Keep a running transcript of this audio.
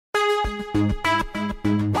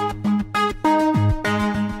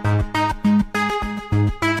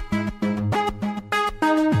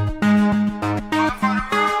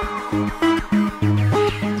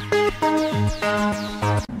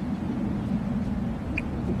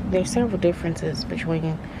there's several differences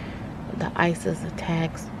between the ISIS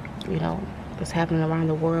attacks, you know, that's happening around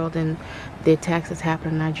the world, and the attacks that's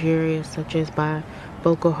happening in Nigeria, such as by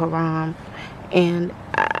Boko Haram. And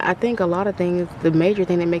I think a lot of things, the major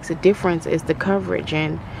thing that makes a difference is the coverage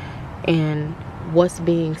and what's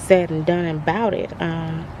being said and done about it.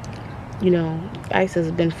 You know, ISIS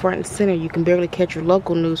has been front and center. You can barely catch your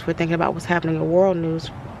local news for thinking about what's happening in world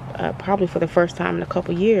news, probably for the first time in a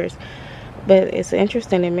couple years. But it's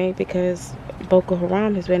interesting to me because Boko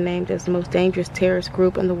Haram has been named as the most dangerous terrorist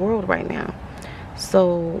group in the world right now.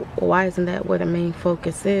 So why isn't that where the main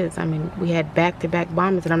focus is? I mean, we had back-to-back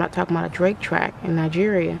bombings, and I'm not talking about a Drake track in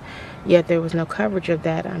Nigeria, yet there was no coverage of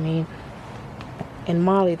that. I mean, in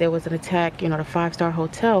Mali, there was an attack, you know, the five-star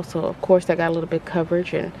hotel, so of course that got a little bit of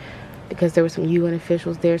coverage, and because there were some UN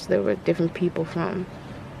officials there, so there were different people from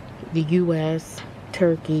the US,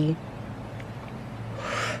 Turkey,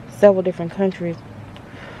 several different countries,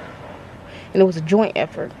 and it was a joint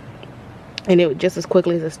effort. And it just as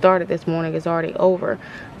quickly as it started this morning, it's already over.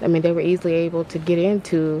 I mean, they were easily able to get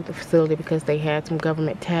into the facility because they had some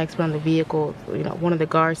government tags on the vehicle. You know, one of the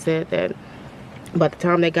guards said that by the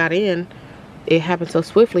time they got in, it happened so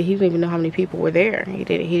swiftly, he didn't even know how many people were there.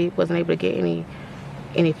 He wasn't able to get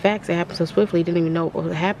any facts. It happened so swiftly, he didn't even know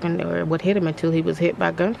what happened or what hit him until he was hit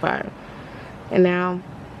by gunfire. And now,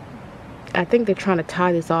 I think they're trying to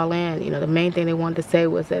tie this all in. You know, the main thing they wanted to say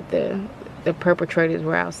was that the perpetrators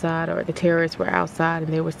were outside, or the terrorists were outside,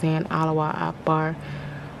 and they were saying Allahu Akbar,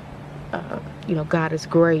 you know, God is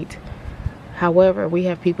great. However, we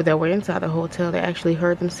have people that were inside the hotel that actually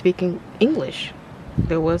heard them speaking English.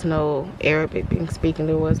 There was no Arabic being spoken.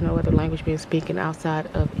 There was no other language being spoken outside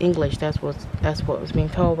of English. That's what was being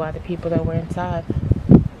told by the people that were inside.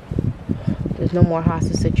 There's no more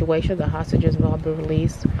hostage situation. The hostages have all been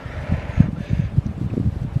released.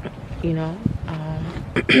 You know,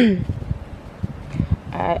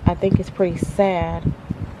 I think it's pretty sad,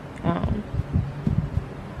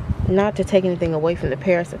 not to take anything away from the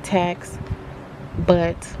Paris attacks,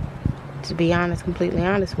 but to be honest, completely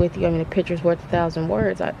honest with you, I mean, a picture's worth 1,000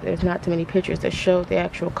 words. There's not too many pictures that show the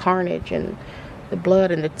actual carnage and the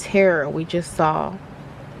blood and the terror we just saw.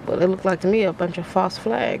 Well, it looked like to me a bunch of false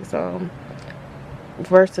flags,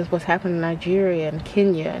 versus what's happening in Nigeria and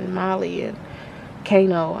Kenya and Mali and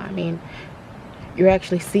Kano. I mean, you're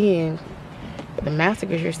actually seeing the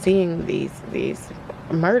massacres. You're seeing these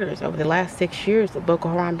murders over the last 6 years of Boko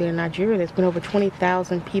Haram being in Nigeria. There's been over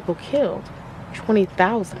 20,000 people killed.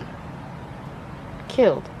 20,000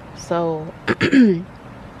 killed. So, and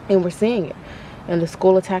we're seeing it. And the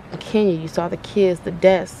school attack in Kenya, you saw the kids, the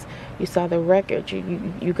deaths, you saw the wreckage.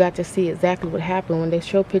 You got to see exactly what happened. When they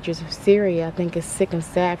show pictures of Syria, I think it's sick and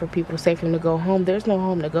sad for people to say for them to go home. There's no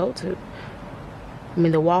home to go to. I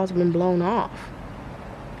mean, the walls have been blown off.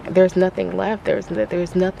 There's nothing left. There's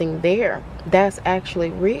nothing there. That's actually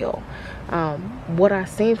real. What I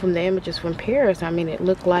seen from the images from Paris, I mean, it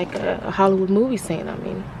looked like a Hollywood movie scene. I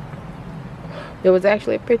mean, there was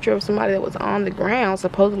actually a picture of somebody that was on the ground,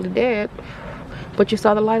 supposedly dead, but you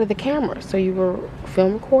saw the light of the camera. So you were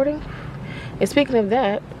film recording. And speaking of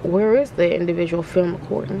that, where is the individual film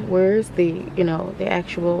recording? Where is the, you know, the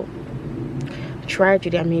actual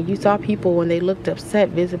tragedy? I mean, you saw people when they looked upset,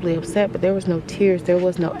 visibly upset, but there was no tears, there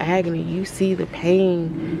was no agony. You see the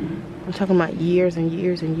pain. I'm talking about years and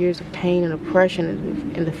years and years of pain and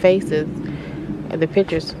oppression in the faces and the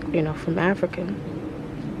pictures, you know, from Africa.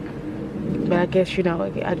 But I guess, you know,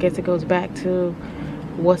 I guess it goes back to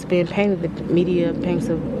what's being painted. The media paints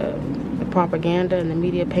the propaganda, and the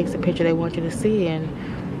media paints the picture they want you to see, and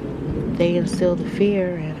they instill the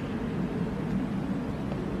fear, and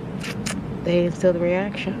they instill the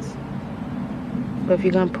reactions. But if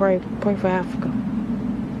you're gonna pray for Africa.